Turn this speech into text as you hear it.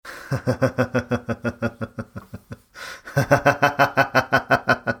Hello,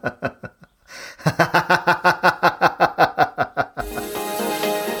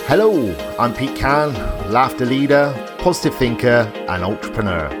 I'm Pete Can, laughter leader, positive thinker and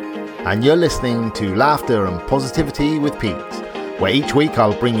entrepreneur. And you're listening to Laughter and Positivity with Pete, where each week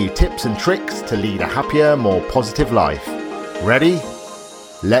I'll bring you tips and tricks to lead a happier, more positive life. Ready?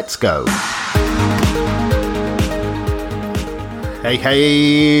 Let's go.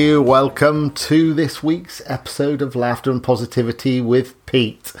 Hey, welcome to this week's episode of Laughter and Positivity with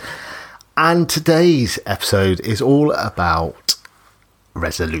Pete. And today's episode is all about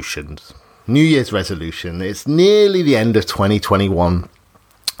resolutions. New Year's resolution. It's nearly the end of 2021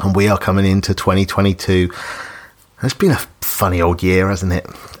 and we are coming into 2022. It's been a funny old year, hasn't it?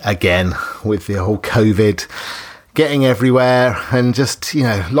 Again, with the whole COVID getting everywhere and just,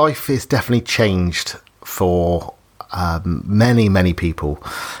 life is definitely changed for many people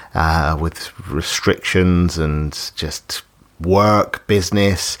with restrictions and just work,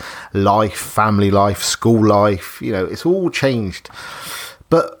 business, life, family life, school life. It's all changed.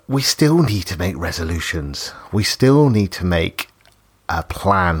 But we still need to make resolutions. We still need to make a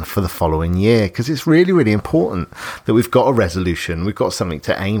plan for the following year because it's really, really important that we've got a resolution. We've got something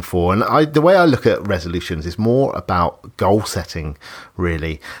to aim for. And the way I look at resolutions is more about goal setting,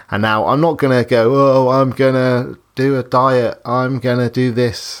 really. And now I'm not going to go, I'm going to do a diet. I'm going to do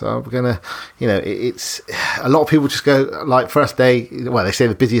this. I'm going to, it's a lot of people just go like first day. Well, they say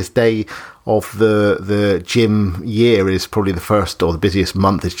the busiest day of the gym year is probably the first, or the busiest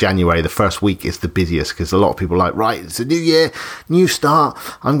month is January. The first week is the busiest because a lot of people are like, right, it's a new year, new start.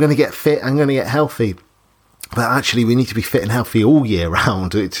 I'm going to get fit. I'm going to get healthy. But actually, we need to be fit and healthy all year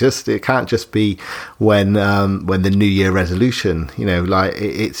round. It can't just be when the New Year resolution.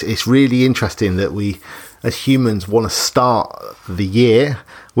 It's really interesting that we, as humans, want to start the year.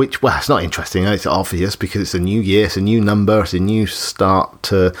 Which, well, it's not interesting. It's obvious because it's a new year, it's a new number, it's a new start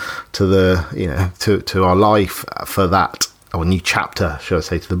to our life for that, or a new chapter, should I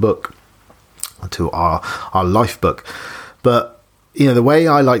say, to the book, to our life book. But the way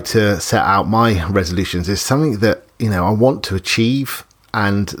I like to set out my resolutions is something that, I want to achieve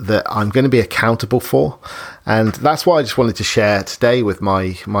and that I'm going to be accountable for. And that's why I just wanted to share today with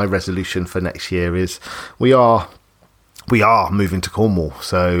my resolution for next year is we are moving to Cornwall.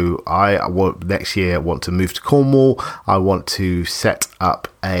 So next year I want to move to Cornwall. I want to set up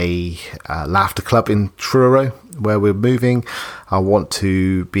a laughter club in Truro where we're moving. I want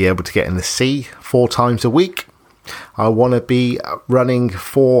to be able to get in the sea 4 times a week. I want to be running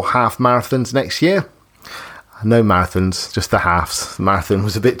 4 half marathons next year. No marathons, just the halves. The marathon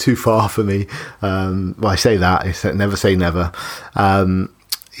was a bit too far for me. I say that, I never say never.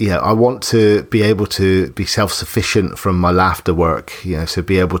 I want to be able to be self-sufficient from my laughter work, so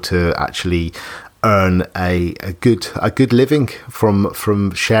be able to actually earn a good living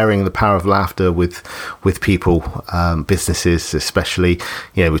from sharing the power of laughter with people, businesses, especially,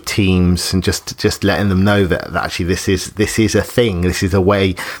 with teams, and just letting them know that actually this is a thing. This is a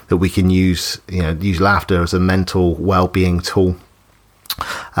way that we can use laughter as a mental well-being tool.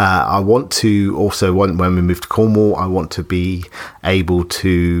 I want to also, when we move to Cornwall, I want to be able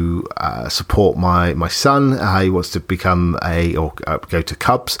to support my son. He wants to become go to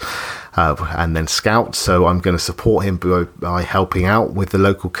Cubs and then Scout. So I'm going to support him by helping out with the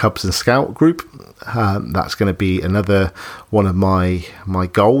local Cubs and Scout group. That's going to be another one of my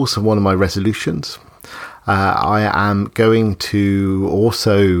goals and one of my resolutions. I am going to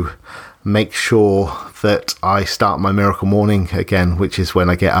also make sure that I start my miracle morning again, which is when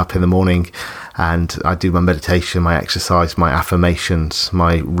I get up in the morning and I do my meditation, my exercise, my affirmations,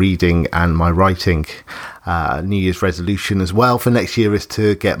 my reading and my writing. New Year's resolution as well for next year is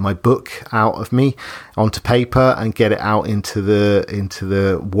to get my book out of me onto paper and get it out into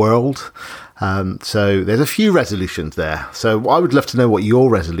the world. So there's a few resolutions there. So I would love to know what your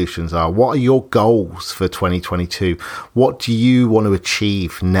resolutions are. What are your goals for 2022? What do you want to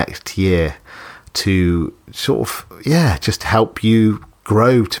achieve next year to sort of, just help you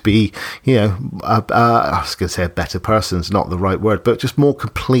grow to be, I was going to say a better person's not the right word, but just more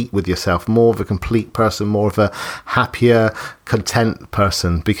complete with yourself, more of a complete person, more of a happier, content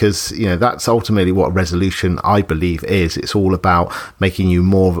person, because, that's ultimately what a resolution, I believe, is. It's all about making you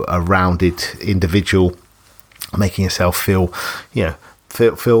more of a rounded individual, making yourself feel,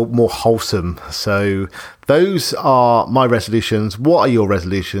 feel more wholesome. So those are my resolutions. What are your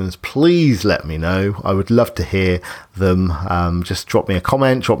resolutions? Please let me know. I would love to hear them. Just drop me a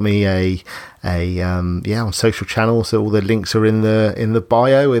comment, drop me a on social channels. So all the links are in the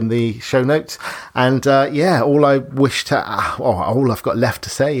bio, in the show notes. And all I wish to all I've got left to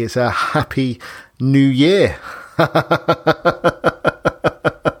say is a happy new year.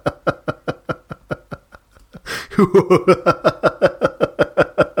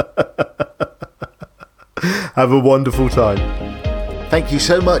 Have a wonderful time. Thank you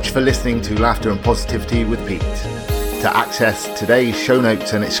so much for listening to Laughter and Positivity with Pete. To access today's show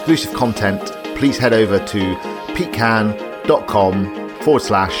notes and exclusive content, please head over to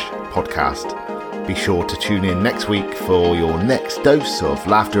petecan.com/podcast. Be sure to tune in next week for your next dose of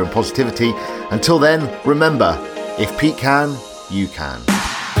laughter and positivity. Until then, remember, if Pete can, you can.